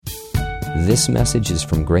This message is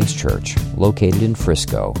from Grace Church, located in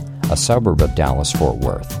Frisco, a suburb of Dallas-Fort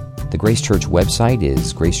Worth. The Grace Church website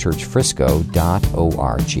is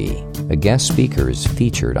gracechurchfrisco.org. A guest speaker is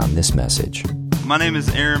featured on this message. My name is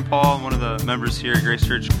Aaron Paul. I'm one of the members here at Grace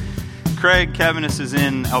Church. Craig Cavanis is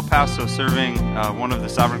in El Paso serving one of the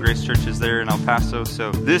Sovereign Grace churches there in El Paso.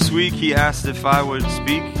 So this week he asked if I would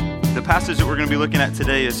speak. The passage that we're going to be looking at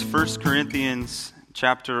today is 1 Corinthians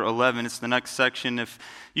chapter 11. It's the next section. If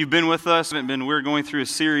you've been with us, we're going through a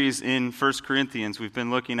series in 1 Corinthians. We've been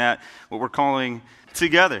looking at what we're calling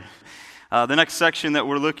Together. The next section that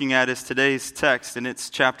we're looking at is today's text, and it's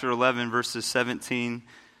chapter 11, verses 17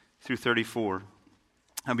 through 34.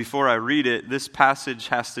 Now, before I read it, this passage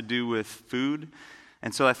has to do with food,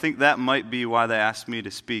 and so I think that might be why they asked me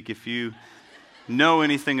to speak. If you know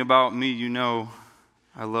anything about me, you know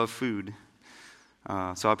I love food.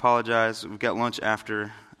 So I apologize. We've got lunch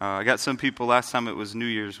after. I got some people, last time it was New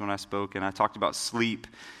Year's when I spoke, and I talked about sleep.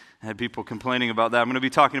 I had people complaining about that. I'm going to be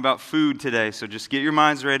talking about food today, so just get your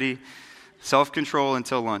minds ready. Self-control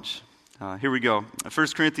until lunch. Here we go. 1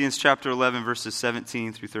 Corinthians chapter 11, verses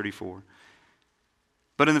 17 through 34.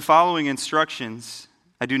 But in the following instructions,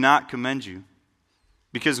 I do not commend you,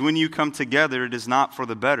 because when you come together, it is not for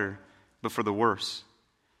the better, but for the worse.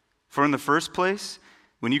 For in the first place,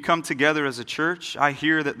 when you come together as a church, I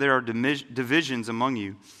hear that there are divisions among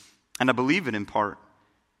you, and I believe it in part.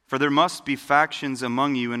 For there must be factions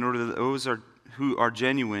among you in order that those who are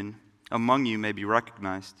genuine among you may be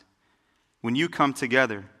recognized. When you come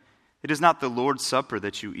together, it is not the Lord's Supper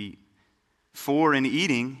that you eat. For in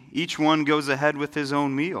eating, each one goes ahead with his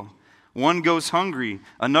own meal. One goes hungry,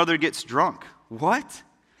 another gets drunk. What?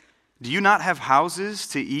 Do you not have houses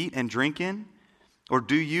to eat and drink in? Or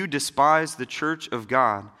do you despise the church of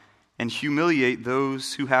God and humiliate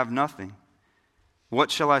those who have nothing?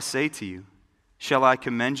 What shall I say to you? Shall I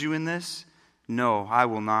commend you in this? No, I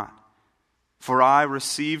will not. For I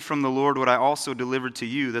received from the Lord what I also delivered to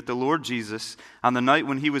you, that the Lord Jesus, on the night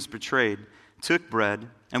when he was betrayed, took bread,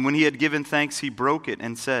 and when he had given thanks, he broke it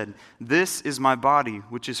and said, "This is my body,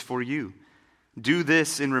 which is for you. Do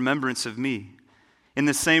this in remembrance of me." In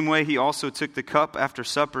the same way, he also took the cup after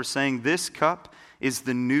supper, saying, "This cup is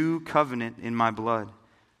the new covenant in my blood.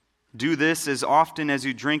 Do this as often as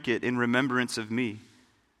you drink it in remembrance of me.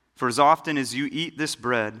 For as often as you eat this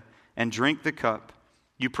bread and drink the cup,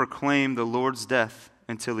 you proclaim the Lord's death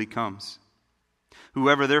until he comes.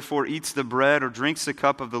 Whoever therefore eats the bread or drinks the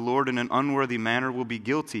cup of the Lord in an unworthy manner will be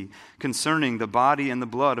guilty concerning the body and the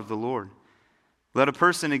blood of the Lord. Let a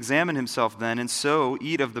person examine himself then, and so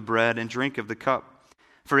eat of the bread and drink of the cup.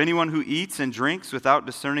 For anyone who eats and drinks without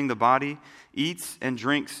discerning the body eats and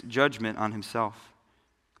drinks judgment on himself.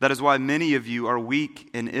 That is why many of you are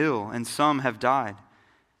weak and ill, and some have died.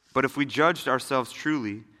 But if we judged ourselves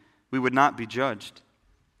truly, we would not be judged.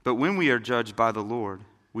 But when we are judged by the Lord,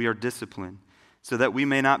 we are disciplined, so that we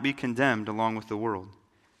may not be condemned along with the world.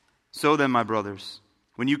 So then, my brothers,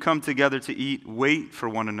 when you come together to eat, wait for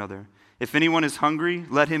one another. If anyone is hungry,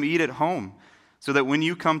 let him eat at home, so that when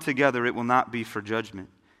you come together, it will not be for judgment.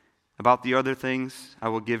 About the other things, I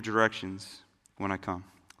will give directions when I come.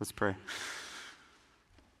 Let's pray.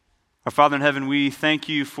 Our Father in heaven, we thank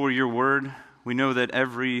you for your word. We know that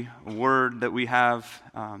every word that we have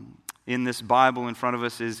in this Bible in front of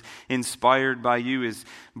us is inspired by you, is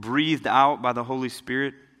breathed out by the Holy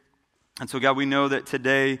Spirit. And so, God, we know that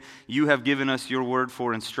today you have given us your word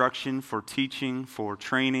for instruction, for teaching, for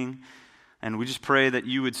training. And we just pray that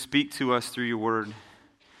you would speak to us through your word,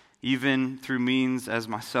 even through means as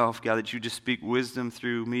myself, God, that you just speak wisdom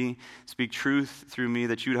through me, speak truth through me,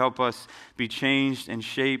 that you'd help us be changed and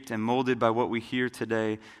shaped and molded by what we hear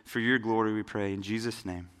today. For your glory we pray. In Jesus'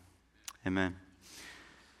 name, amen.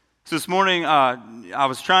 So this morning, I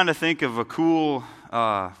was trying to think of a cool,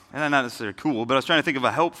 not necessarily cool, but I was trying to think of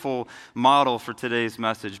a helpful model for today's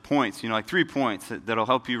message. Points, like 3 points that'll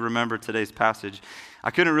help you remember today's passage. I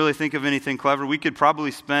couldn't really think of anything clever. We could probably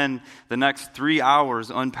spend the next 3 hours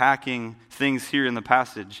unpacking things here in the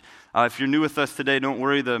passage. If you're new with us today, don't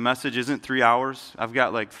worry, the message isn't 3 hours. I've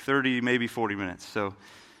got like 30, maybe 40 minutes, so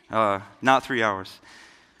not 3 hours.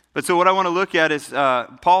 But so what I want to look at is,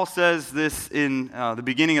 Paul says this in the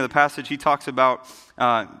beginning of the passage. He talks about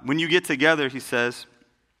when you get together, he says,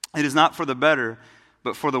 it is not for the better,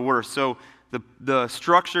 but for the worse. So the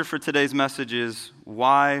structure for today's message is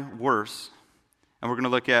why worse? And we're going to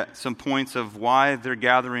look at some points of why their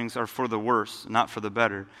gatherings are for the worse, not for the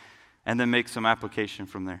better, and then make some application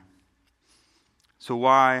from there. So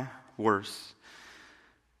why worse?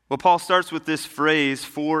 Well, Paul starts with this phrase,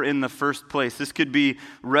 for in the first place. This could be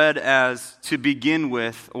read as to begin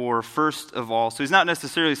with or first of all. So he's not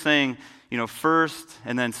necessarily saying, first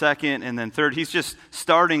and then second and then third. He's just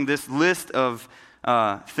starting this list of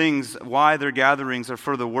things why their gatherings are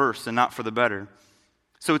for the worse and not for the better.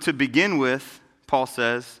 So to begin with, Paul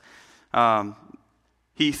says,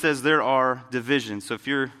 he says there are divisions. So if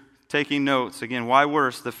you're taking notes, again, why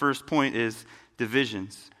worse? The first point is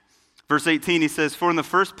divisions. Verse 18, he says, for in the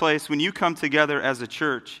first place, when you come together as a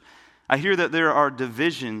church, I hear that there are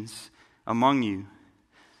divisions among you.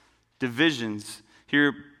 Divisions.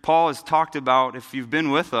 Here, Paul has talked about, if you've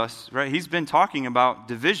been with us, right, he's been talking about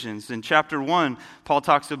divisions. In chapter 1, Paul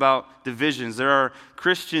talks about divisions. There are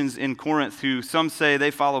Christians in Corinth who some say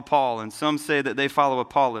they follow Paul, and some say that they follow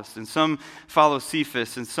Apollos, and some follow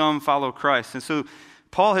Cephas, and some follow Christ. And so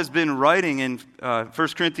Paul has been writing in 1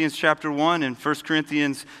 Corinthians chapter 1 and 1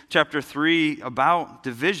 Corinthians chapter 3 about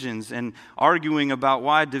divisions and arguing about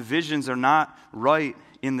why divisions are not right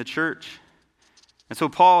in the church. And so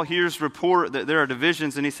Paul hears report that there are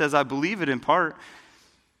divisions, and he says, I believe it in part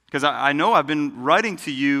because I know I've been writing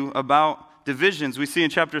to you about divisions. We see in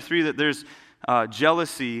chapter 3 that there's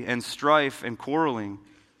jealousy and strife and quarreling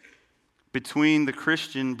between the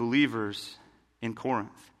Christian believers in Corinth.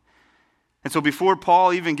 And so before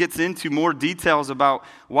Paul even gets into more details about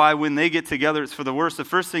why when they get together it's for the worse, the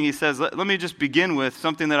first thing he says, let me just begin with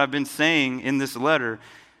something that I've been saying in this letter.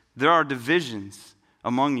 There are divisions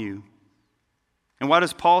among you. And why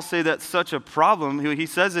does Paul say that's such a problem? He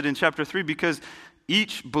says it in chapter 3 because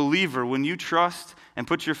each believer, when you trust and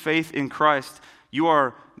put your faith in Christ, you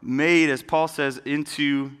are made, as Paul says,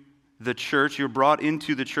 into the church. You're brought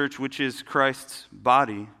into the church, which is Christ's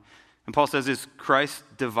body. And Paul says, is Christ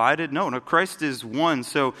divided? No, Christ is one.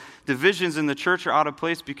 So divisions in the church are out of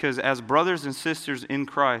place because as brothers and sisters in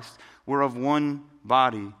Christ, we're of one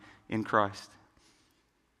body in Christ.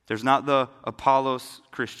 There's not the Apollos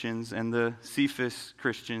Christians and the Cephas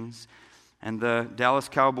Christians and the Dallas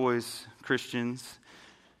Cowboys Christians.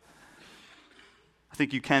 I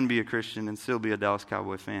think you can be a Christian and still be a Dallas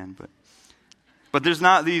Cowboy fan, but there's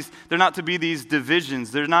not they're not to be these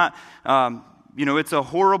divisions. There's not, it's a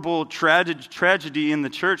horrible tragedy in the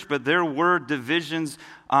church, but there were divisions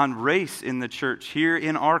on race in the church here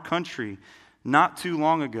in our country not too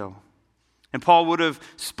long ago. And Paul would have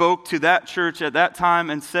spoke to that church at that time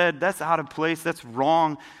and said, that's out of place, that's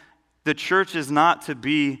wrong. The church is not to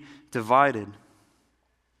be divided.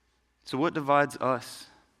 So what divides us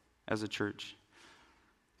as a church?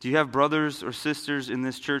 Do you have brothers or sisters in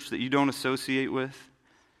this church that you don't associate with,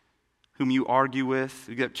 whom you argue with?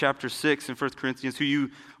 You got chapter 6 in 1 Corinthians, who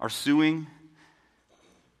you are suing.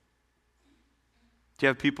 Do you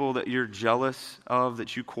have people that you're jealous of,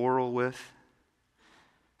 that you quarrel with?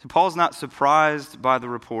 So Paul's not surprised by the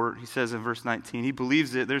report. He says in verse 19, he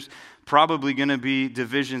believes it. There's probably going to be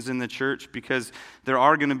divisions in the church because there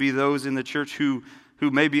are going to be those in the church who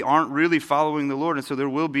maybe aren't really following the Lord, and so there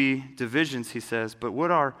will be divisions, he says. But what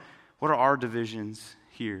are our divisions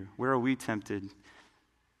here? Where are we tempted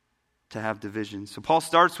to have divisions? So Paul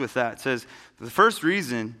starts with that. It says, the first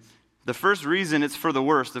reason it's for the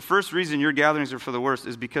worst, the first reason your gatherings are for the worst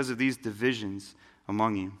is because of these divisions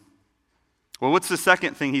among you. Well, what's the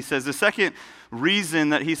second thing he says? The second reason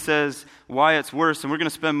that he says why it's worse, and we're going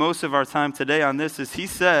to spend most of our time today on this, is he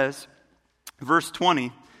says, verse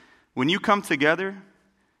 20, when you come together,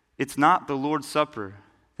 it's not the Lord's Supper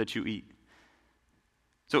that you eat.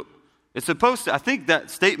 So it's supposed to, I think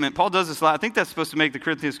that statement, Paul does this a lot, I think that's supposed to make the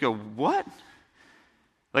Corinthians go, what?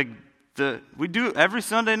 Like, we do every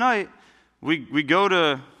Sunday night, we go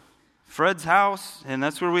to Fred's house, and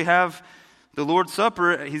that's where we have the Lord's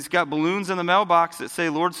Supper. He's got balloons in the mailbox that say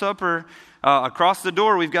Lord's Supper. Across the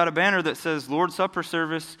door, we've got a banner that says Lord's Supper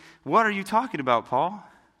service. What are you talking about, Paul?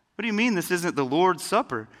 What do you mean this isn't the Lord's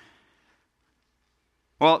Supper?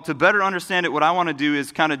 Well, to better understand it, what I want to do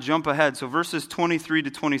is kind of jump ahead. So verses 23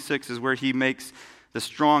 to 26 is where he makes the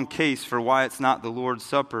strong case for why it's not the Lord's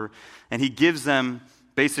Supper. And he gives them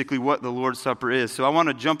basically what the Lord's Supper is. So I want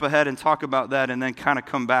to jump ahead and talk about that and then kind of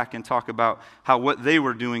come back and talk about how what they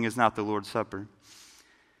were doing is not the Lord's Supper.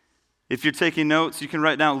 If you're taking notes, you can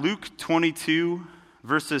write down Luke 22,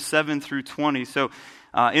 verses 7 through 20. So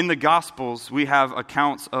in the Gospels, we have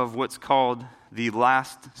accounts of what's called the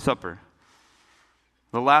Last Supper.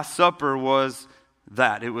 The Last Supper was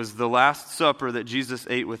that. It was the Last Supper that Jesus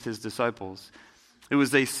ate with his disciples. It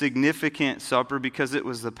was a significant supper because it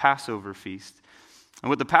was the Passover feast. And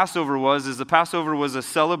what the Passover was a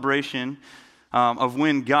celebration of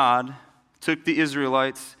when God took the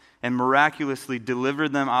Israelites and miraculously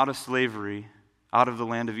delivered them out of slavery, out of the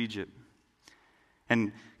land of Egypt.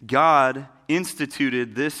 And God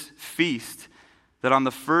instituted this feast that on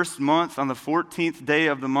the first month, on the 14th day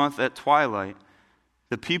of the month at twilight,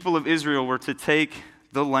 the people of Israel were to take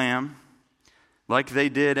the lamb, like they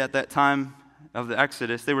did at that time of the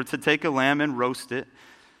Exodus. They were to take a lamb and roast it,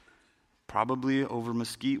 probably over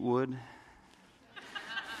mesquite wood,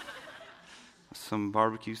 some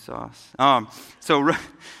barbecue sauce. So they're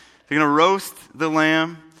going to roast the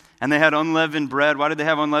lamb, and they had unleavened bread. Why did they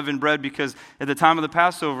have unleavened bread? Because at the time of the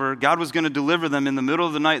Passover, God was going to deliver them in the middle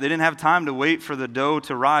of the night. They didn't have time to wait for the dough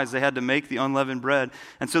to rise. They had to make the unleavened bread.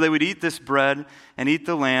 And so they would eat this bread and eat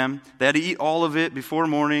the lamb. They had to eat all of it before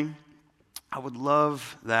morning. I would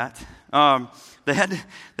love that. They had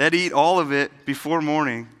to eat all of it before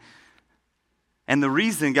morning. And the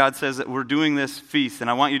reason God says that we're doing this feast, and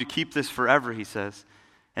I want you to keep this forever, he says,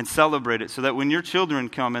 and celebrate it, so that when your children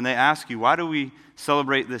come and they ask you, why do we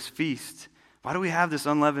celebrate this feast? Why do we have this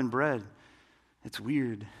unleavened bread? It's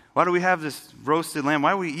weird. Why do we have this roasted lamb?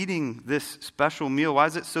 Why are we eating this special meal? Why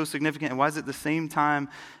is it so significant? And why is it the same time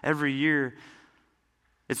every year?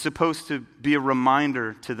 It's supposed to be a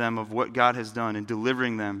reminder to them of what God has done in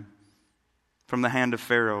delivering them from the hand of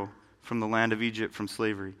Pharaoh, from the land of Egypt, from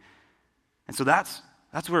slavery. And so that's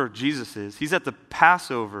where Jesus is. He's at the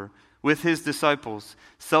Passover with his disciples,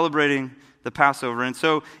 celebrating the Passover. And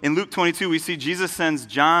so in Luke 22, we see Jesus sends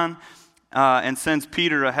John and sends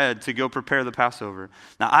Peter ahead to go prepare the Passover.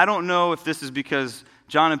 Now, I don't know if this is because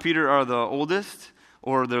John and Peter are the oldest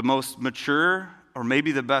or the most mature or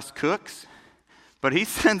maybe the best cooks, but he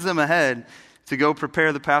sends them ahead to go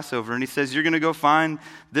prepare the Passover. And he says, you're going to go find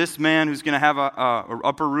this man who's going to have an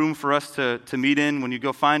upper room for us to meet in. When you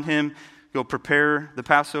go find him, go prepare the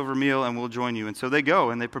Passover meal and we'll join you. And so they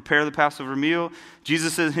go and they prepare the Passover meal.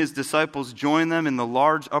 Jesus and his disciples join them in the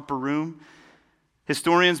large upper room.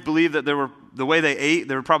 Historians believe that the way they ate,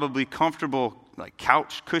 they were probably comfortable, like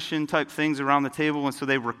couch cushion type things around the table. And so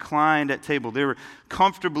they reclined at table. They were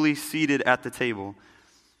comfortably seated at the table.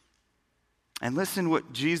 And listen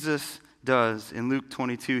what Jesus does in Luke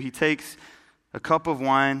 22. He takes a cup of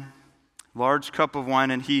wine, large cup of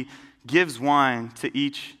wine, and he gives wine to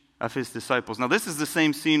each of his disciples. Now, this is the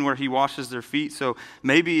same scene where he washes their feet, so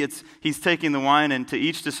maybe he's taking the wine, and to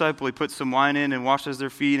each disciple he puts some wine in and washes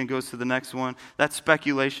their feet and goes to the next one. That's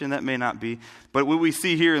speculation. That may not be. But what we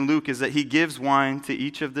see here in Luke is that he gives wine to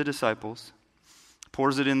each of the disciples,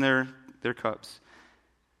 pours it in their cups,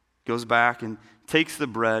 goes back and takes the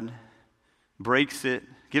bread, breaks it,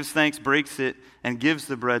 gives thanks, breaks it, and gives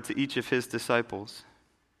the bread to each of his disciples.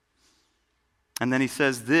 And then he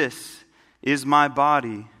says, "This is my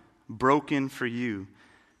body broken for you.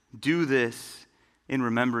 Do this in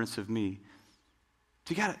remembrance of me."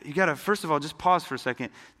 So you gotta first of all just pause for a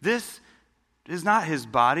second. This is not his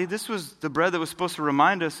body. This was the bread that was supposed to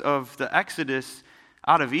remind us of the Exodus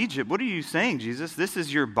out of Egypt. What are you saying, Jesus? This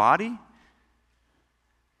is your body?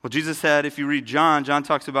 Well, Jesus said, if you read John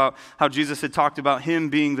talks about how Jesus had talked about him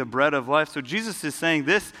being the bread of life. So Jesus is saying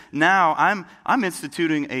this now, I'm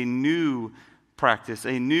instituting a new practice,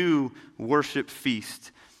 a new worship feast.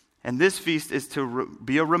 And this feast is to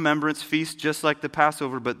be a remembrance feast just like the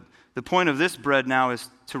Passover, but the point of this bread now is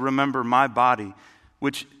to remember my body,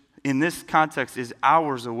 which in this context is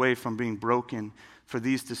hours away from being broken for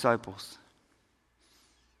these disciples.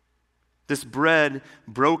 This bread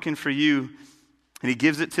broken for you. And he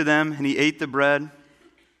gives it to them, and he ate the bread.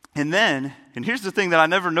 And then, and here's the thing that I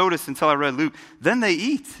never noticed until I read Luke, then they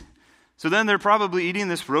eat. So then they're probably eating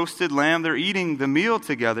this roasted lamb. They're eating the meal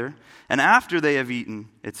together. And after they have eaten,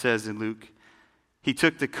 it says in Luke, he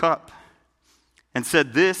took the cup and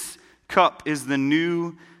said, "This cup is the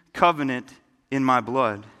new covenant in my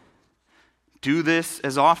blood. Do this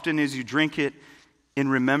as often as you drink it in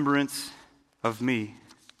remembrance of me."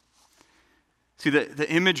 See,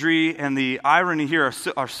 the imagery and the irony here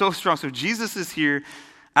are so strong. So Jesus is here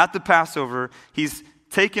at the Passover. He's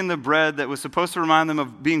taken the bread that was supposed to remind them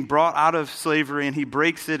of being brought out of slavery, and he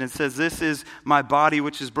breaks it and says, "This is my body,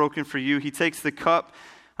 which is broken for you." He takes the cup.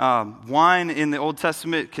 Wine in the Old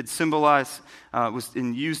Testament could symbolize, was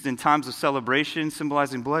used in times of celebration,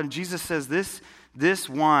 symbolizing blood. And Jesus says, this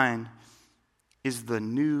wine is the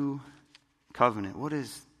new covenant. What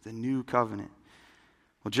is the new covenant?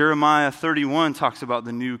 Well, Jeremiah 31 talks about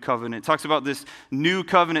the new covenant. It talks about this new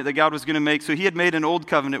covenant that God was going to make. So he had made an old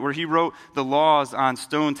covenant where he wrote the laws on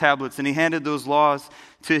stone tablets, and he handed those laws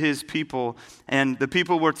to his people. And the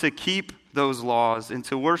people were to keep those laws and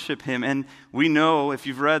to worship him. And we know, if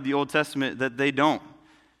you've read the Old Testament, that they don't.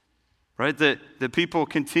 right? That the people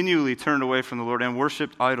continually turned away from the Lord and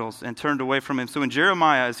worshiped idols and turned away from him. So in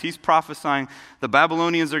Jeremiah, as he's prophesying, the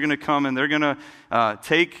Babylonians are going to come and they're going to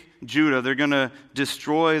take Judah. They're going to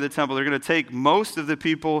destroy the temple. They're going to take most of the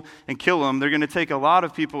people and kill them. They're going to take a lot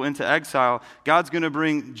of people into exile. God's going to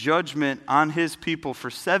bring judgment on his people.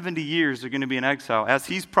 For 70 years, they're going to be in exile. As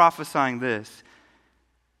he's prophesying this,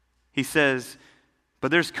 he says,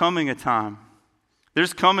 but there's coming a time,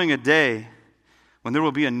 there's coming a day when there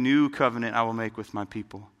will be a new covenant I will make with my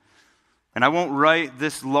people. And I won't write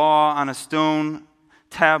this law on a stone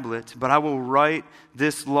tablet, but I will write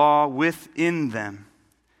this law within them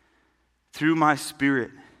through my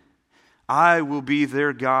Spirit. I will be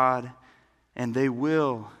their God, and they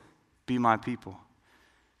will be my people.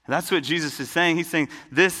 And that's what Jesus is saying. He's saying,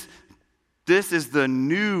 this is the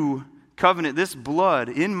new covenant, this blood,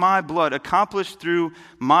 in my blood, accomplished through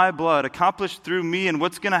my blood, accomplished through me, and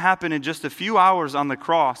what's going to happen in just a few hours on the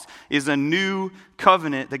cross is a new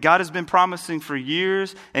covenant that God has been promising for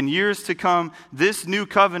years and years to come. This new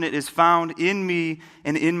covenant is found in me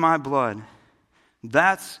and in my blood.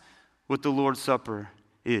 That's what the Lord's Supper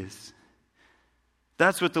is.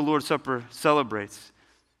 That's what the Lord's Supper celebrates.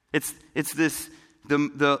 It's this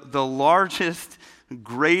the largest,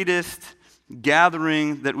 greatest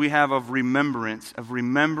gathering that we have of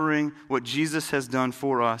remembering what Jesus has done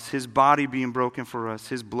for us, his body being broken for us,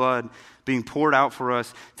 his blood being poured out for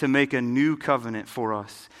us to make a new covenant for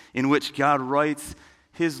us in which God writes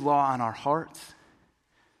his law on our hearts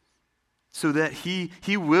so that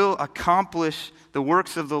he will accomplish the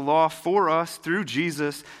works of the law for us through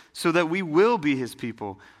Jesus so that we will be his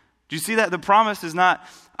people. Do you see that? The promise is not,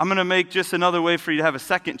 I'm going to make just another way for you to have a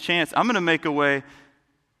second chance. I'm going to make a way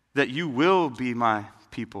that you will be my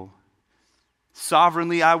people.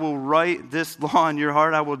 Sovereignly, I will write this law in your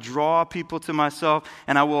heart. I will draw people to myself,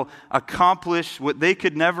 and I will accomplish what they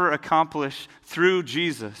could never accomplish through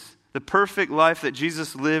Jesus. The perfect life that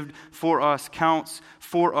Jesus lived for us counts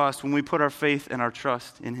for us when we put our faith and our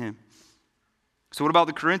trust in him. So what about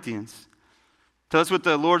the Corinthians? Tell us what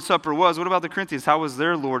the Lord's Supper was. What about the Corinthians? How was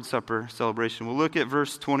their Lord's Supper celebration? We'll look at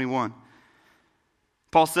verse 21.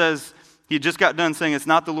 Paul says, he just got done saying it's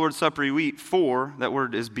not the Lord's Supper you eat, for, that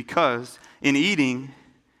word is because, in eating,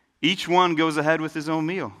 each one goes ahead with his own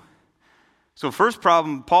meal. So first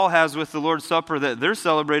problem Paul has with the Lord's Supper that they're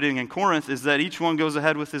celebrating in Corinth is that each one goes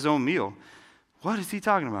ahead with his own meal. What is he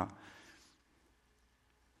talking about?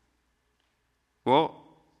 Well,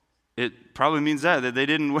 it probably means that they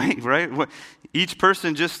didn't wait, right? Each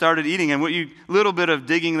person just started eating. And little bit of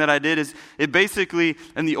digging that I did is it basically,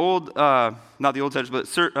 in the old, not the Old Testament,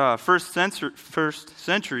 but first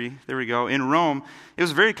century, there we go, in Rome, it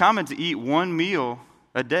was very common to eat one meal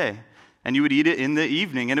a day. And you would eat it in the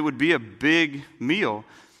evening, and it would be a big meal.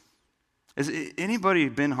 Has anybody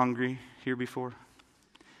been hungry here before?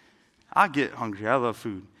 I get hungry. I love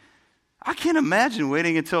food. I can't imagine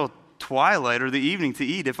waiting until twilight or the evening to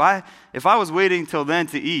eat. If I was waiting till then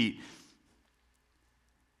to eat,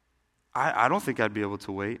 I don't think I'd be able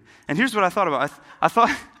to wait. And here's what I thought about. I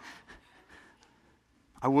thought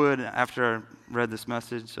I would after I read this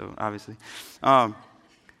message, so obviously.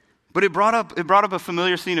 But it brought up a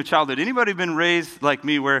familiar scene of childhood. Anybody been raised like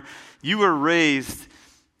me where you were raised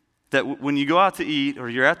that when you go out to eat or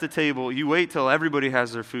you're at the table, you wait till everybody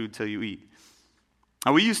has their food till you eat?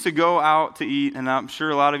 Now, we used to go out to eat, and I'm sure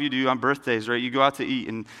a lot of you do on birthdays, right? You go out to eat,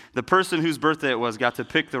 and the person whose birthday it was got to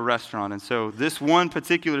pick the restaurant. And so this one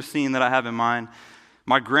particular scene that I have in mind,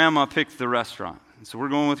 my grandma picked the restaurant. And so we're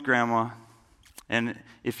going with grandma. And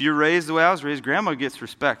if you're raised the way I was raised, grandma gets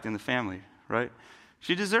respect in the family, right?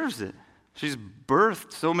 She deserves it. She's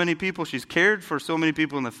birthed so many people. She's cared for so many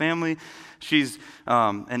people in the family. She's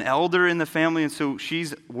an elder in the family, and so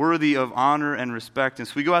she's worthy of honor and respect. And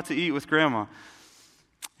so we go out to eat with grandma.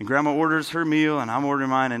 And grandma orders her meal, and I'm ordering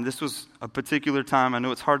mine. And this was a particular time. I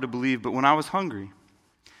know it's hard to believe, but when I was hungry.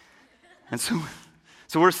 And so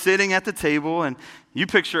we're sitting at the table, and you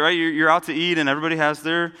picture, right, you're out to eat, and everybody has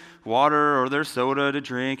their water or their soda to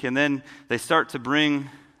drink. And then they start to bring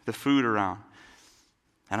the food around.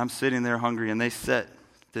 And I'm sitting there hungry, and they set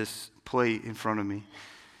this plate in front of me.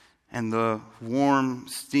 And the warm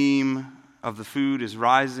steam of the food is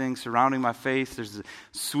rising, surrounding my face. There's a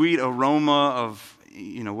sweet aroma of,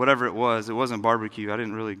 whatever it was. It wasn't barbecue. I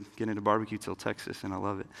didn't really get into barbecue till Texas, and I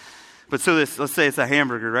love it. But so let's say it's a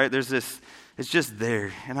hamburger, right? There's this, it's just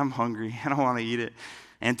there, and I'm hungry, and I want to eat it.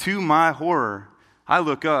 And to my horror, I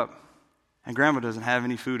look up, and grandma doesn't have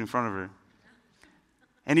any food in front of her.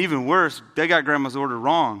 And even worse, they got grandma's order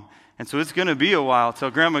wrong. And so it's going to be a while till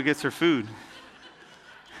grandma gets her food.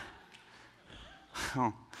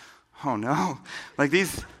 Oh no. Like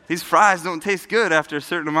these these fries don't taste good after a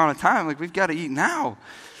certain amount of time. Like, we've got to eat now.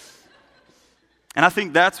 And I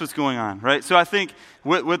think that's what's going on, right? So I think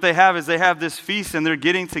what they have is they have this feast and they're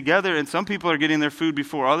getting together, and some people are getting their food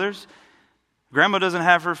before others. Grandma doesn't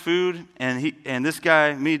have her food, and this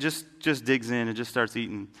guy, me, just digs in and just starts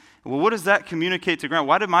eating. Well, what does that communicate to Grandma?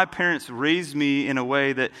 Why did my parents raise me in a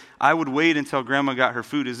way that I would wait until Grandma got her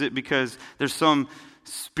food? Is it because there's some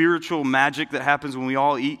spiritual magic that happens when we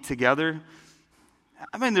all eat together?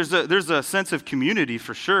 I mean, there's a sense of community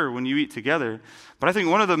for sure when you eat together. But I think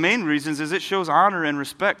one of the main reasons is it shows honor and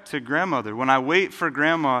respect to grandmother. When I wait for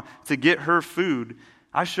Grandma to get her food,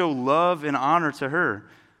 I show love and honor to her.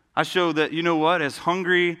 I show that, you know what, as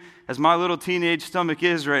hungry as my little teenage stomach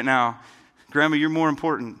is right now, Grandma, you're more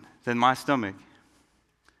important than my stomach.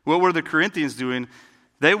 What were the Corinthians doing?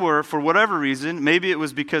 They were, for whatever reason, maybe it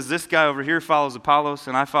was because this guy over here follows Apollos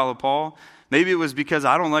and I follow Paul. Maybe it was because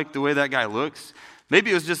I don't like the way that guy looks. Maybe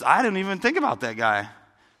it was just, I didn't even think about that guy.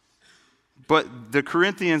 But the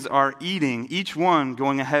Corinthians are eating, each one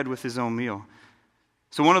going ahead with his own meal.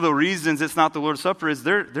 So one of the reasons it's not the Lord's Supper is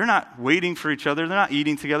they're not waiting for each other. They're not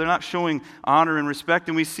eating together. They're not showing honor and respect.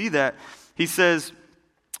 And we see that. He says,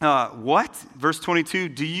 what? Verse 22,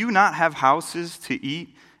 do you not have houses to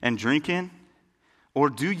eat and drink in? Or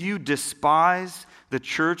do you despise the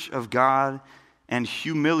church of God and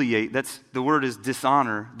humiliate, the word is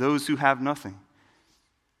dishonor, those who have nothing?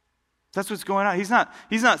 That's what's going on. He's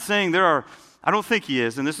not saying there are, I don't think he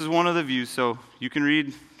is, and this is one of the views, so you can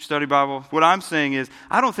read, study Bible. What I'm saying is,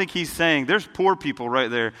 I don't think he's saying there's poor people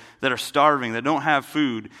right there that are starving, that don't have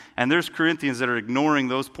food, and there's Corinthians that are ignoring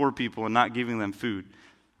those poor people and not giving them food.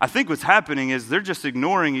 I think what's happening is they're just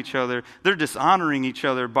ignoring each other. They're dishonoring each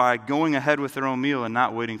other by going ahead with their own meal and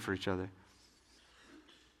not waiting for each other.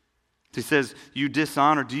 He says, you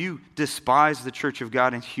dishonor, do you despise the church of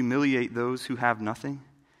God and humiliate those who have nothing?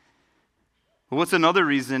 Well, what's another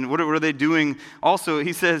reason? What are they doing? Also,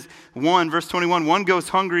 he says, verse 21, one goes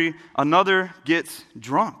hungry, another gets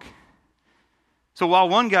drunk. So while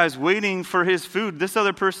one guy's waiting for his food, this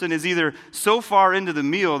other person is either so far into the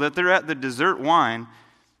meal that they're at the dessert wine,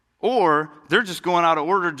 or they're just going out of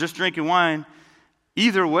order, just drinking wine.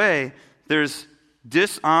 Either way, there's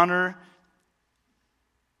dishonor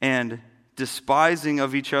and despising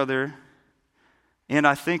of each other. And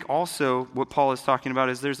I think also what Paul is talking about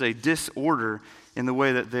is there's a disorder in the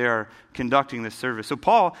way that they are conducting this service. So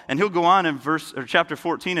Paul, and he'll go on in chapter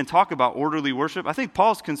 14 and talk about orderly worship. I think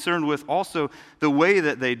Paul's concerned with also the way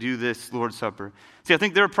that they do this Lord's Supper. See, I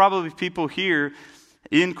think there are probably people here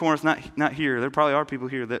in Corinth, not here, there probably are people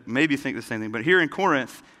here that maybe think the same thing, but here in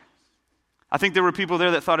Corinth, I think there were people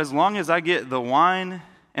there that thought as long as I get the wine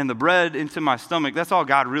and the bread into my stomach, that's all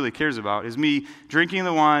God really cares about, is me drinking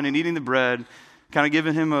the wine and eating the bread, kind of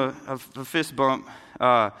giving him a fist bump,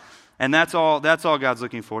 and that's all God's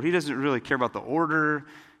looking for. He doesn't really care about the order.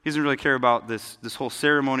 He doesn't really care about this whole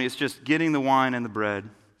ceremony. It's just getting the wine and the bread.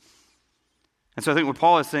 And so I think what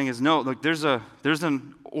Paul is saying is, no, look, there's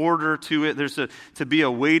an order to it. There's to be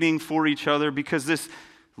a waiting for each other, because this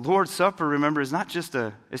Lord's Supper, remember, it's not just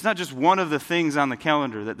one of the things on the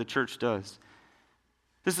calendar that the church does.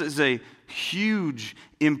 This is a huge,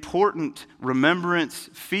 important remembrance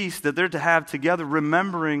feast that they're to have together,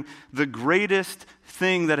 remembering the greatest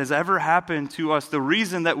thing that has ever happened to us. The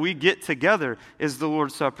reason that we get together is the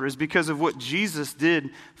Lord's Supper, is because of what Jesus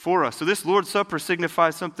did for us. So this Lord's Supper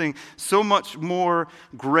signifies something so much more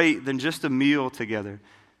great than just a meal together.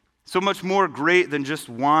 So much more great than just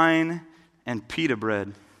wine and pita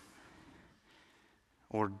bread.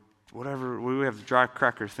 Or whatever, we have dry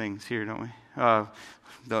cracker things here, don't we?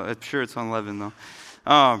 I'm sure it's unleavened though.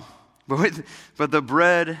 But the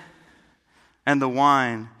bread and the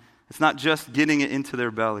wine, it's not just getting it into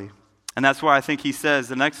their belly. And that's why I think he says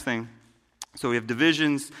the next thing. So we have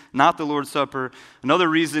divisions, not the Lord's Supper. Another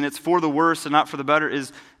reason it's for the worse and not for the better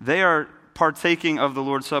is they are partaking of the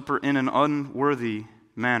Lord's Supper in an unworthy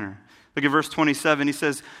manner. Look at verse 27. He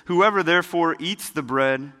says, whoever therefore eats the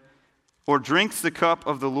bread or drinks the cup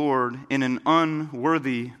of the Lord in an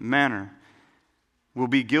unworthy manner will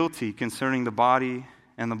be guilty concerning the body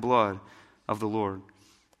and the blood of the Lord.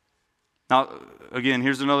 Now, again,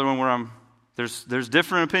 here's another one where there's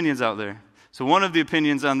different opinions out there. So one of the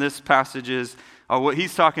opinions on this passage is, what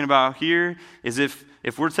he's talking about here is if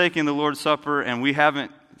we're taking the Lord's Supper and we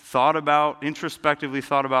haven't introspectively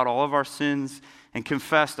thought about all of our sins and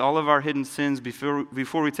confessed all of our hidden sins before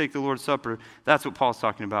we take the Lord's Supper, that's what Paul's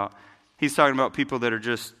talking about. He's talking about people that are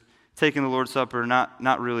just taking the Lord's Supper,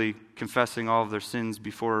 not really confessing all of their sins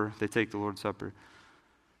before they take the Lord's Supper.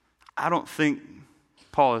 I don't think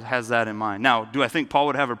Paul has that in mind. Now, do I think Paul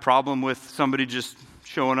would have a problem with somebody just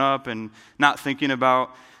showing up and not thinking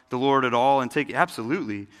about the Lord at all and take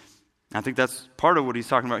absolutely. I think that's part of what he's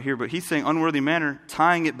talking about here, but he's saying unworthy manner,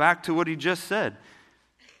 tying it back to what he just said.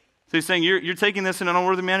 So he's saying you're taking this in an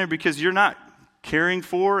unworthy manner because you're not caring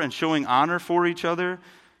for and showing honor for each other.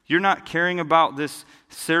 You're not caring about this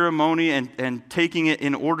ceremony and taking it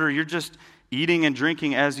in order. You're just eating and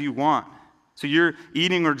drinking as you want. So you're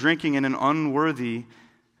eating or drinking in an unworthy,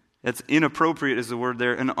 that's inappropriate is the word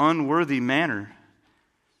there, an unworthy manner.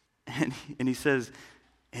 And he says,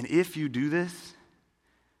 and if you do this,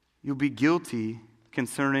 you'll be guilty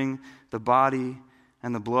concerning the body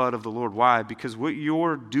and the blood of the Lord. Why? Because what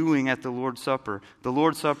you're doing at the Lord's Supper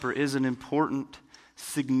is an important,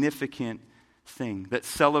 significant thing that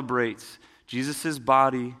celebrates Jesus'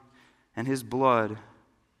 body and his blood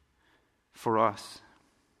for us.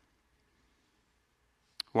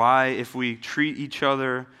 Why, if we treat each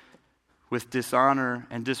other with dishonor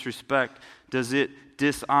and disrespect, does it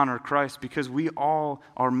dishonor Christ? Because we all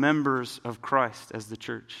are members of Christ as the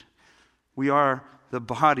church. We are the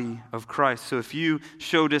body of Christ. So if you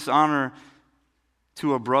show dishonor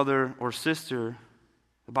to a brother or sister,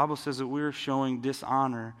 the Bible says that we're showing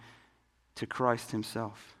dishonor to Christ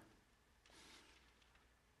himself.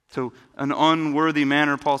 So an unworthy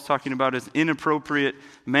manner Paul's talking about is inappropriate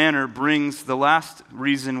manner brings the last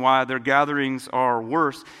reason why their gatherings are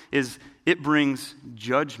worse is it brings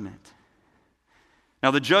judgment.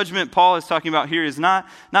 Now the judgment Paul is talking about here is not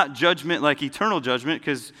judgment like eternal judgment,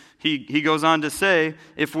 because he goes on to say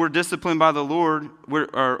if we're disciplined by the Lord,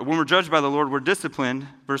 when we're judged by the Lord, we're disciplined,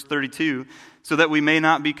 verse 32, so that we may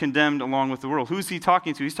not be condemned along with the world. Who's he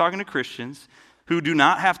talking to? He's talking to Christians who do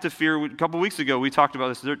not have to fear. A couple weeks ago we talked about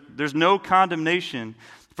this. There's no condemnation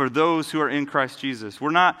for those who are in Christ Jesus.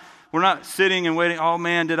 We're not sitting and waiting, oh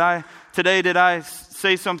man, did I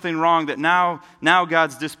say something wrong that now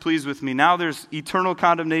God's displeased with me. Now there's eternal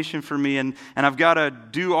condemnation for me and I've got to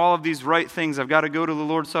do all of these right things. I've got to go to the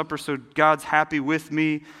Lord's Supper so God's happy with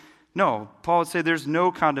me. No, Paul would say there's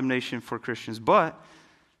no condemnation for Christians. But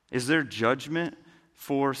is there judgment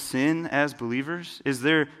for sin as believers? Is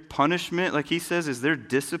there punishment, like he says? Is there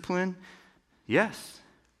discipline? Yes.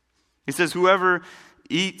 He says whoever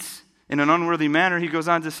eats in an unworthy manner, he goes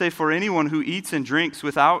on to say, for anyone who eats and drinks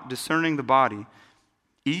without discerning the body,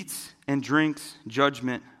 eats and drinks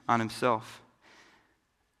judgment on himself.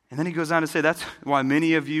 And then he goes on to say, that's why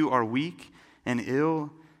many of you are weak and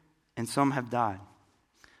ill, and some have died.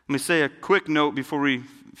 Let me say a quick note before we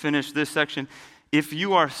finish this section. If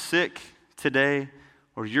you are sick today,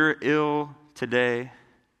 or you're ill today,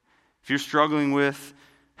 if you're struggling with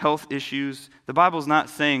health issues, the Bible's not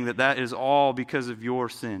saying that is all because of your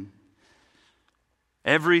sin.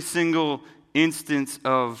 Every single instance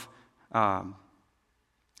of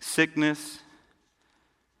sickness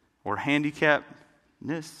or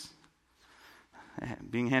handicapness,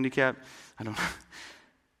 being handicapped, I don't know.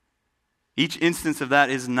 Each instance of that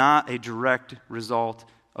is not a direct result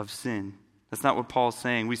of sin. That's not what Paul's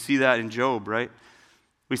saying. We see that in Job, right?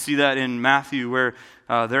 We see that in Matthew where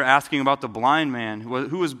they're asking about the blind man.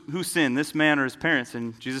 Who sinned, this man or his parents?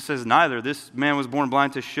 And Jesus says neither. This man was born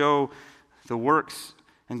blind to show the works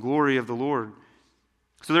and glory of the Lord.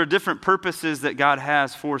 So there are different purposes that God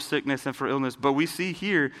has for sickness and for illness. But we see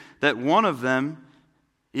here that one of them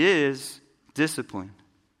is discipline.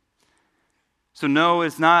 So no,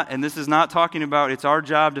 it's not, and this is not talking about it's our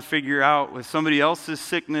job to figure out with somebody else's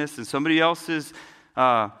sickness and somebody else's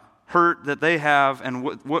hurt that they have and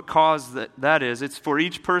what cause that is. It's for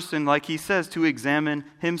each person, like he says, to examine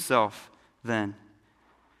himself then.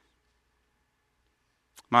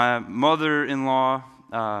 My mother-in-law,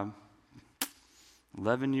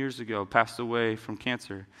 11 years ago, passed away from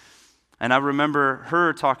cancer. And I remember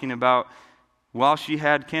her talking about, while she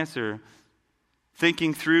had cancer,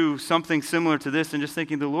 thinking through something similar to this and just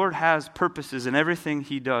thinking the Lord has purposes in everything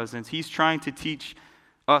he does. And he's trying to teach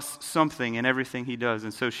us something in everything he does.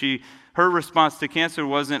 And so her response to cancer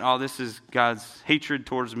wasn't, oh, this is God's hatred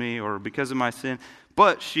towards me or because of my sin.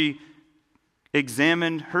 But she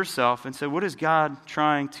examined herself and said, what is God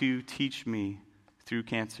trying to teach me through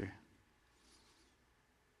cancer?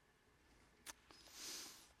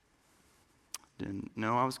 Didn't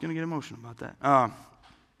know I was going to get emotional about that.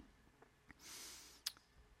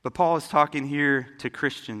 But Paul is talking here to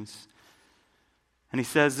Christians. And he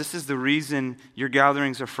says, this is the reason your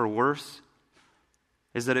gatherings are for worse,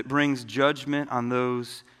 is that it brings judgment on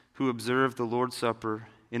those who observe the Lord's Supper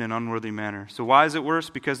in an unworthy manner. So why is it worse?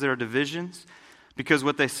 Because there are divisions, because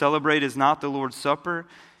what they celebrate is not the Lord's Supper,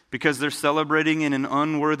 because they're celebrating in an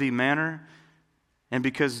unworthy manner, and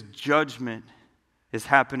because judgment is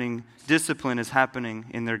happening, discipline is happening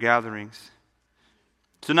in their gatherings.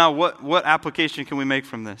 So now what application can we make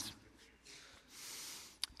from this?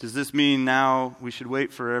 Does this mean now we should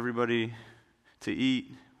wait for everybody to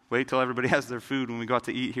eat? Wait till everybody has their food when we go out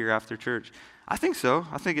to eat here after church? I think so.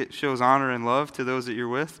 I think it shows honor and love to those that you're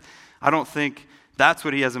with. I don't think that's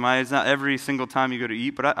what he has in mind. It's not every single time you go to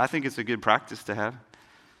eat, but I think it's a good practice to have.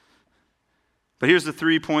 But here's the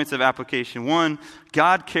 3 points of application. 1,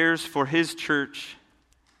 God cares for his church,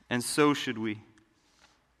 and so should we.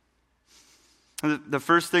 The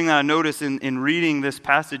first thing that I notice in reading this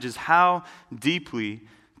passage is how deeply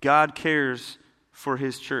God cares for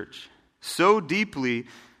his church. So deeply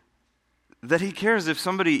that he cares if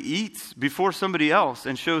somebody eats before somebody else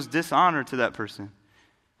and shows dishonor to that person.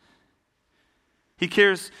 He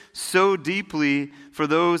cares so deeply for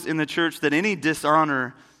those in the church that any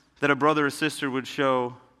dishonor that a brother or sister would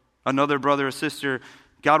show another brother or sister,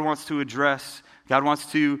 God wants to address, God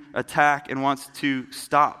wants to attack, and wants to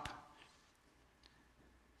stop.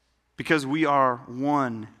 Because we are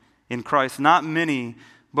one in Christ, not many,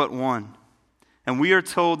 but one. And we are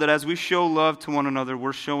told that as we show love to one another,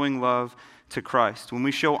 we're showing love to Christ. When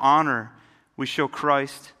we show honor, we show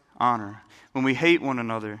Christ honor. When we hate one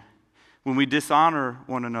another, when we dishonor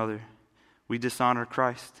one another, we dishonor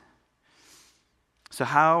Christ. So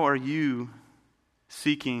how are you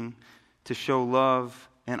seeking to show love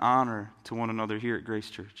and honor to one another here at Grace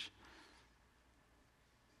Church?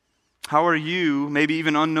 How are you, maybe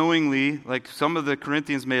even unknowingly, like some of the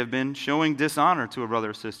Corinthians may have been, showing dishonor to a brother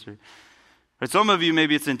or sister? Or some of you,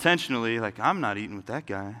 maybe it's intentionally, like, I'm not eating with that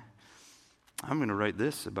guy. I'm going to write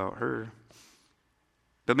this about her.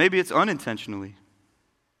 But maybe it's unintentionally.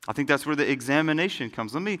 I think that's where the examination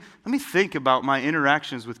comes. Let me think about my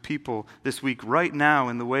interactions with people this week right now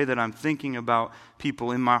in the way that I'm thinking about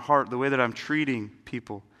people in my heart, the way that I'm treating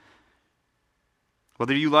people.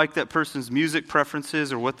 Whether you like that person's music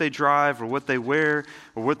preferences or what they drive or what they wear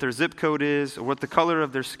or what their zip code is or what the color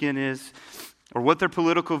of their skin is or what their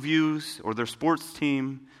political views or their sports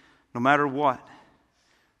team, no matter what,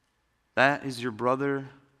 that is your brother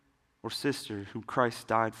or sister who Christ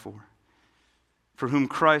died for whom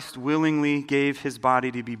Christ willingly gave his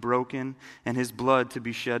body to be broken and his blood to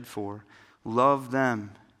be shed for. Love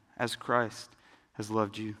them as Christ has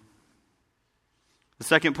loved you. The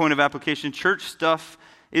second point of application, church stuff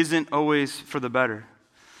isn't always for the better.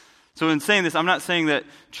 So in saying this, I'm not saying that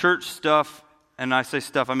church stuff, and I say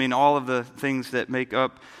stuff, I mean all of the things that make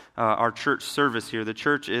up our church service here. The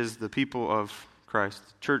church is the people of Christ.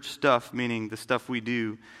 Church stuff, meaning the stuff we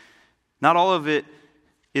do, not all of it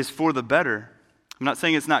is for the better. I'm not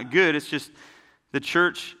saying it's not good, it's just the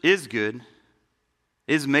church is good,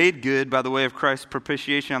 is made good by the way of Christ's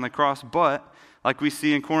propitiation on the cross, but like we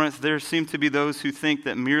see in Corinth, there seem to be those who think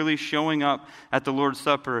that merely showing up at the Lord's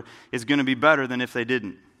Supper is going to be better than if they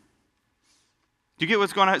didn't. Do you get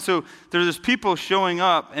what's going on? So there's people showing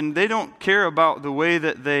up, and they don't care about the way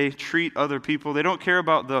that they treat other people. They don't care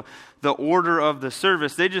about the order of the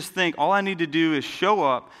service. They just think, all I need to do is show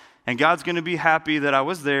up, and God's going to be happy that I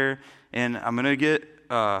was there, and I'm going to get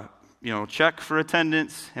check for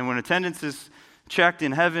attendance. And when attendance is checked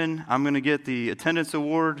in heaven, I'm going to get the attendance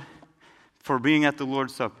award for being at the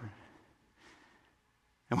Lord's Supper.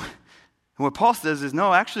 And what Paul says is,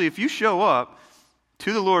 no, actually, if you show up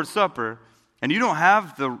to the Lord's Supper and you don't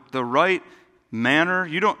have the right manner,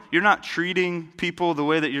 you're not treating people the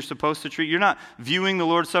way that you're supposed to treat, you're not viewing the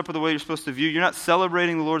Lord's Supper the way you're supposed to view, you're not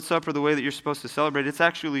celebrating the Lord's Supper the way that you're supposed to celebrate, it's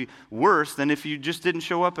actually worse than if you just didn't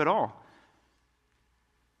show up at all.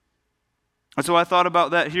 And so I thought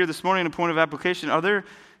about that here this morning in a point of application. Are there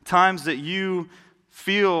times that you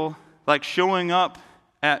feel like showing up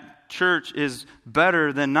at church is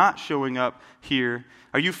better than not showing up here?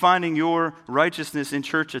 Are you finding your righteousness in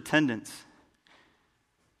church attendance?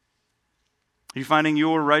 Are you finding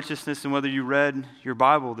your righteousness in whether you read your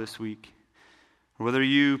Bible this week? Or whether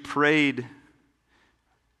you prayed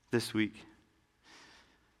this week?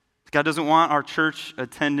 God doesn't want our church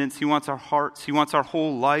attendance. He wants our hearts. He wants our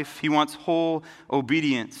whole life. He wants whole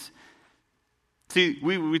obedience. See,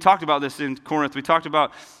 we talked about this in Corinth. We talked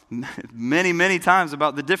about many, many times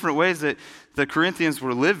about the different ways that the Corinthians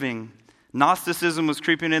were living. Gnosticism was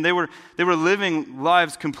creeping in. They were living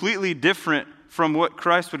lives completely different from what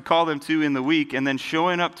Christ would call them to in the week, and then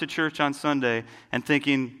showing up to church on Sunday and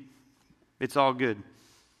thinking it's all good.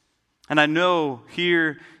 And I know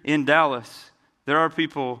here in Dallas, there are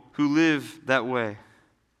people who live that way.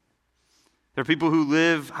 There are people who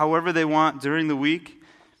live however they want during the week,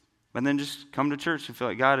 and then just come to church and feel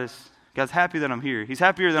like God's happy that I'm here. He's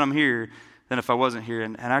happier that I'm here than if I wasn't here.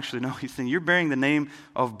 And actually, no, he's saying, you're bearing the name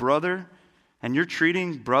of brother, and you're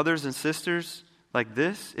treating brothers and sisters like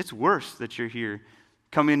this. It's worse that you're here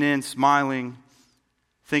coming in, smiling,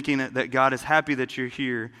 thinking that God is happy that you're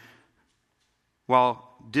here, while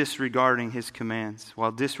disregarding His commands,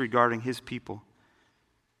 while disregarding His people.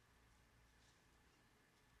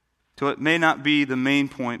 So it may not be the main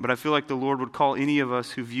point, but I feel like the Lord would call any of us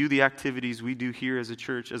who view the activities we do here as a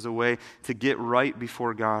church as a way to get right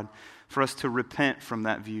before God, for us to repent from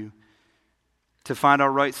that view, to find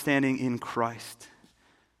our right standing in Christ,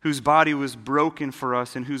 whose body was broken for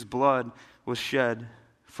us and whose blood was shed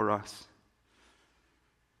for us.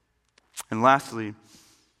 And lastly,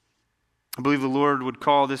 I believe the Lord would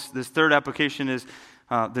call this third application is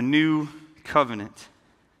the new covenant.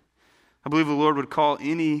 I believe the Lord would call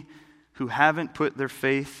any who haven't put their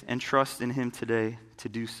faith and trust in Him today to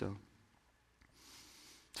do so.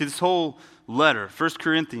 See, this whole letter, 1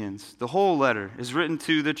 Corinthians, the whole letter is written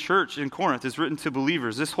to the church in Corinth. It's written to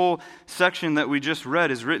believers. This whole section that we just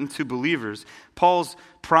read is written to believers. Paul's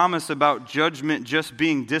promise about judgment just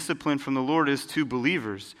being discipline from the Lord is to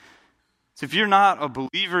believers. So if you're not a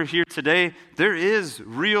believer here today, there is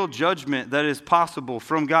real judgment that is possible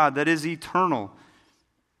from God, that is eternal.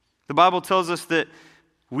 The Bible tells us that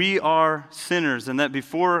we are sinners and that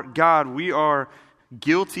before God we are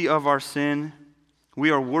guilty of our sin. We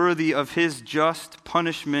are worthy of His just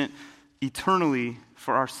punishment eternally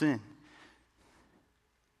for our sin.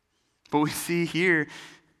 But we see here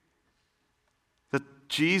that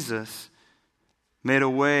Jesus made a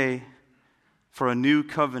way for a new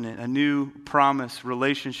covenant, a new promise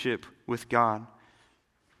relationship with God.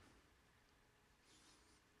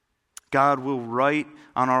 God will write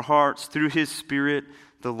on our hearts through His Spirit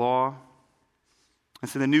the law. And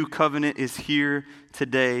so the new covenant is here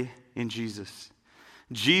today in Jesus.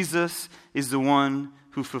 Jesus is the one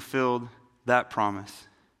who fulfilled that promise.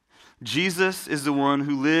 Jesus is the one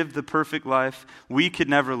who lived the perfect life we could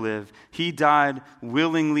never live. He died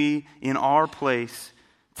willingly in our place,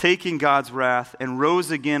 taking God's wrath, and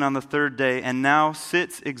rose again on the third day, and now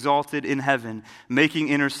sits exalted in heaven, making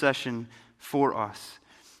intercession for us.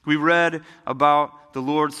 We read about the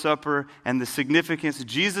Lord's Supper and the significance.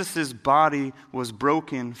 Jesus' body was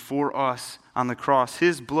broken for us on the cross.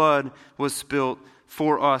 His blood was spilt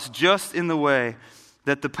for us, just in the way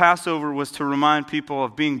that the Passover was to remind people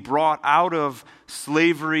of being brought out of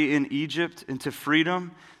slavery in Egypt into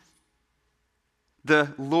freedom.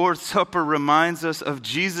 The Lord's Supper reminds us of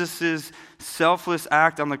Jesus' selfless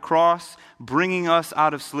act on the cross, bringing us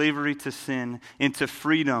out of slavery to sin into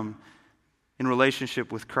freedom in relationship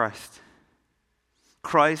with Christ.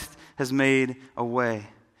 Christ has made a way.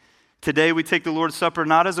 Today we take the Lord's Supper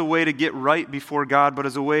not as a way to get right before God, but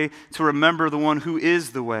as a way to remember the one who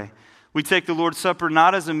is the way. We take the Lord's Supper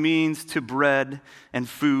not as a means to bread and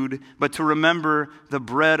food, but to remember the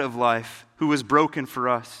bread of life who was broken for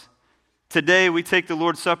us. Today we take the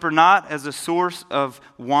Lord's Supper not as a source of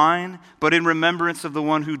wine, but in remembrance of the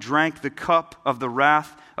one who drank the cup of the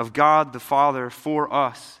wrath of God the Father for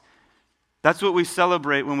us. That's what we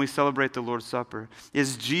celebrate when we celebrate the Lord's Supper,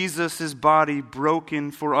 is Jesus' body broken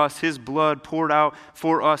for us, His blood poured out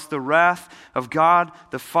for us, the wrath of God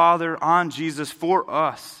the Father on Jesus for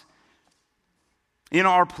us, in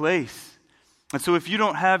our place. And so if you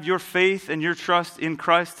don't have your faith and your trust in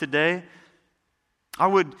Christ today, I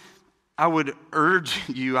would urge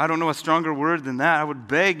you, I don't know a stronger word than that, I would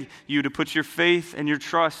beg you to put your faith and your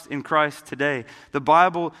trust in Christ today. The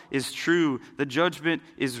Bible is true, the judgment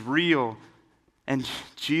is real, and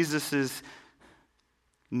Jesus'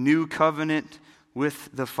 new covenant with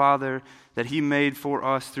the Father that He made for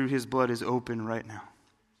us through His blood is open right now.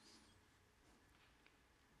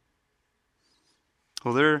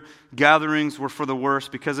 Well, their gatherings were for the worse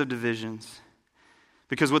because of divisions.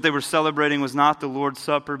 Because what they were celebrating was not the Lord's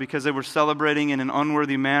Supper, because they were celebrating in an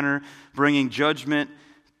unworthy manner, bringing judgment,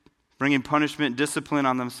 bringing punishment, discipline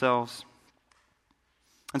on themselves.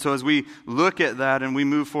 And so as we look at that and we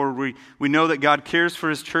move forward, we know that God cares for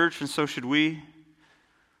His church, and so should we.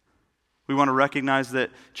 We want to recognize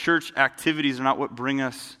that church activities are not what bring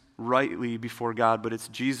us rightly before God, but it's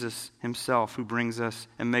Jesus Himself who brings us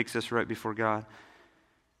and makes us right before God.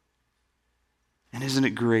 And isn't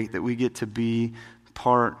it great that we get to be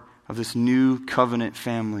part of this new covenant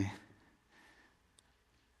family?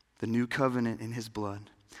 The new covenant in His blood.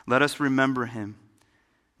 Let us remember Him.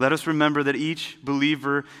 Let us remember that each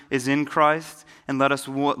believer is in Christ, and let us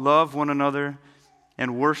love one another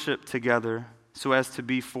and worship together so as to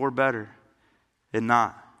be for better and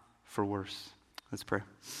not for worse. Let's pray.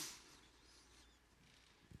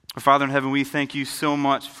 Our Father in heaven, we thank You so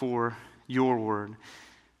much for Your word.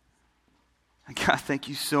 God, thank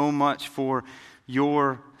You so much for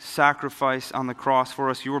your sacrifice on the cross for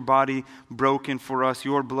us, your body broken for us,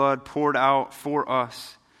 your blood poured out for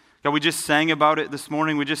us. God, we just sang about it this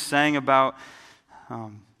morning. We just sang about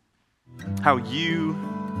how you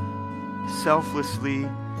selflessly,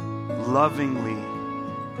 lovingly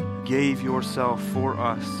gave yourself for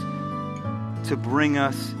us to bring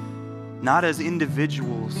us not as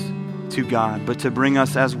individuals to God, but to bring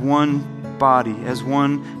us as one body, as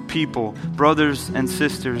one people, brothers and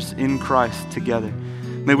sisters in Christ together.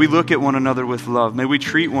 May we look at one another with love. May we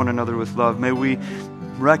treat one another with love. May we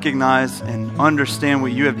recognize and understand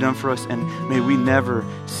what you have done for us, and may we never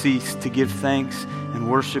cease to give thanks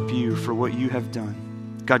and worship you for what you have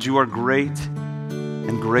done. God, you are great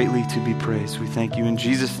and greatly to be praised. We thank you in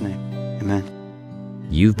Jesus' name. Amen.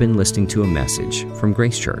 You've been listening to a message from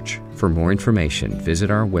Grace Church. For more information,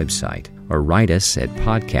 visit our website or write us at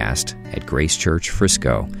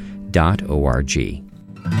podcast@gracechurchfrisco.org.